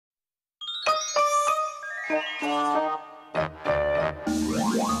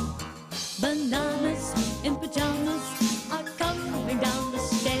Bananas in pajamas are coming down the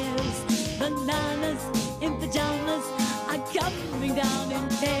stairs. Bananas in pajamas are coming down in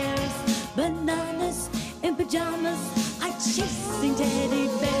pairs. Bananas in pajamas are chasing teddy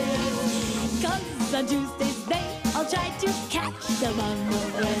bears. 'Cause on Tuesdays they all try to catch them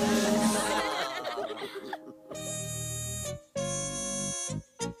unawares.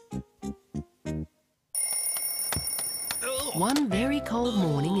 One very cold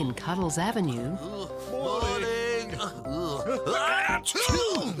morning in Cuddles Avenue... Morning!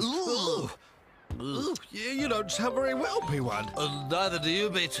 Yeah, you don't sound very well, P1. Neither do you,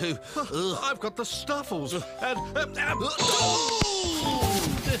 B2. I've got the snuffles and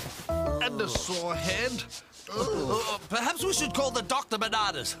a sore head. Perhaps we should call the Doctor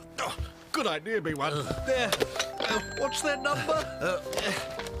Bananas. Good idea, B1. There. What's their number?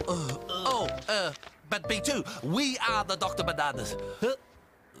 But B2, we are the Doctor Bananas.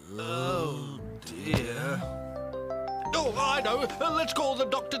 Oh, dear. Oh, I know. Let's call the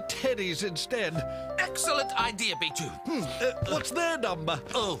Doctor Teddies instead. Excellent idea, B2. What's their number?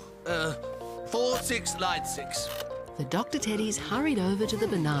 4696. The Doctor Teddies hurried over to the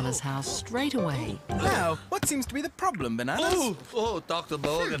Bananas house straight away. Now, what seems to be the problem, Bananas? Oh, Dr.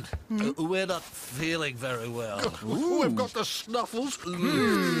 Morgan, we're not feeling very well. We've got the snuffles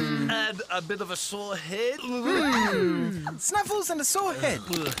and a bit of a sore head. Snuffles and a sore head.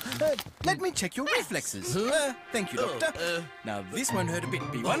 Let me check your reflexes. Thank you, Doctor. Now, this won't hurt a bit,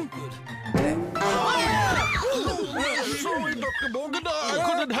 B1. Sorry, Dr. Morgan, I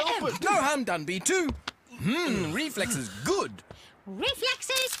couldn't help it. No harm done, B2. Reflexes good.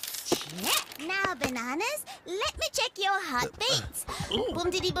 Reflexes, check. Now, Bananas, let me check your heartbeats. Boom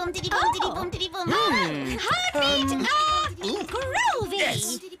diddy boom diddy boom diddy boom diddy boom. Heartbeat, groovy.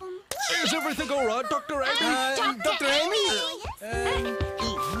 Yes. Is everything all right, Dr. Amy? Dr. Amy?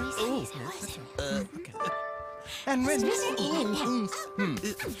 And when...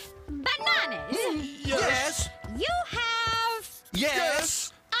 Bananas, Yes. you have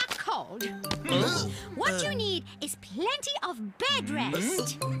Yes. a cold. What you need is plenty of bed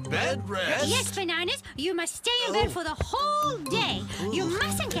rest. Bed rest? Yes, Bananas, you must stay in bed for the whole day. You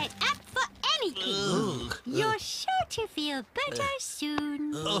mustn't get up for anything. You're sure to feel better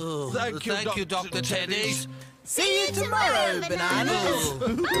soon. Thank you, Dr. Teddies. See you tomorrow, Bananas.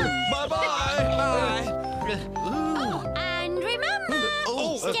 Bye-bye. Oh, and remember,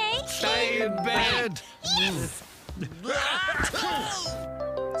 Stay in bed. Yes.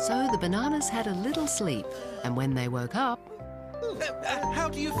 So the Bananas had a little sleep, and when they woke up... How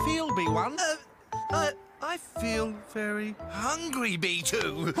do you feel, B1? I feel very hungry,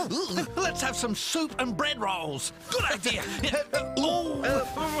 B2. Let's have some soup and bread rolls. Good idea.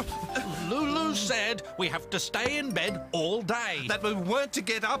 Lulu said we have to stay in bed all day. That we weren't to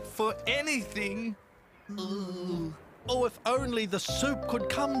get up for anything. Oh, if only the soup could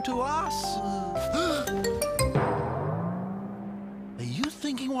come to us. Are you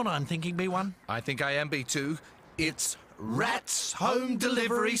thinking what I'm thinking, B1? I think I am, B2. It's Rat's home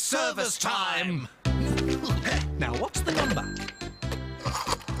delivery service time. Now, what's the number?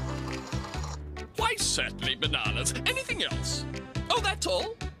 Why, certainly, Bananas. Anything else? Oh, that's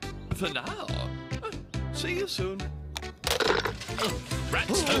all? For now. See you soon.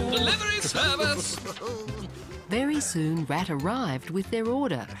 Rat's home delivery service. Very soon, Rat arrived with their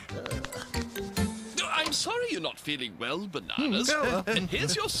order. I'm sorry you're not feeling well, Bananas. And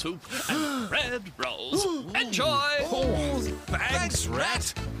here's your soup and bread rolls. Enjoy! Thanks,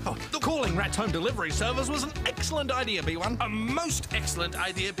 Rat. Calling Rat's home delivery service was an excellent idea, B1. A most excellent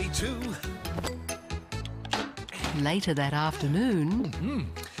idea, B2. Later that afternoon...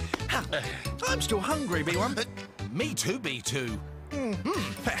 I'm still hungry, B1. Me too, B2.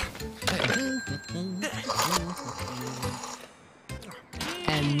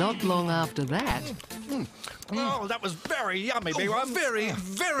 And not long after that... Oh, that was very yummy, B1. Very,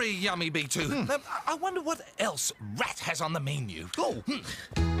 very yummy, B2. I wonder what else Rat has on the menu.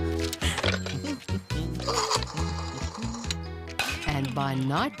 And by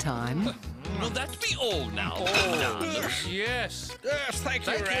night time... Will that be all now, Bananas? Yes. Yes, thank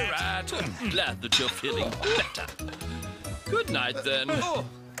you, Thank you, Rat. Rat. Glad that you're feeling better. Good night, then. Oh,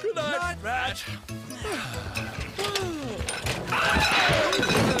 good night, Rat.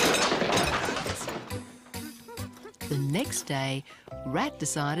 The next day, Rat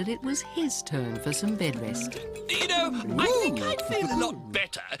decided it was his turn for some bed rest. You know, I think I'd feel a lot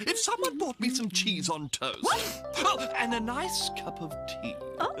better if someone bought me some cheese on toast. Oh, and a nice cup of tea.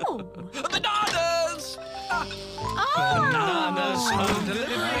 Oh. Bananas! Bananas home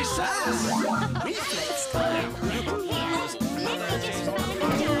delivery service. Reflex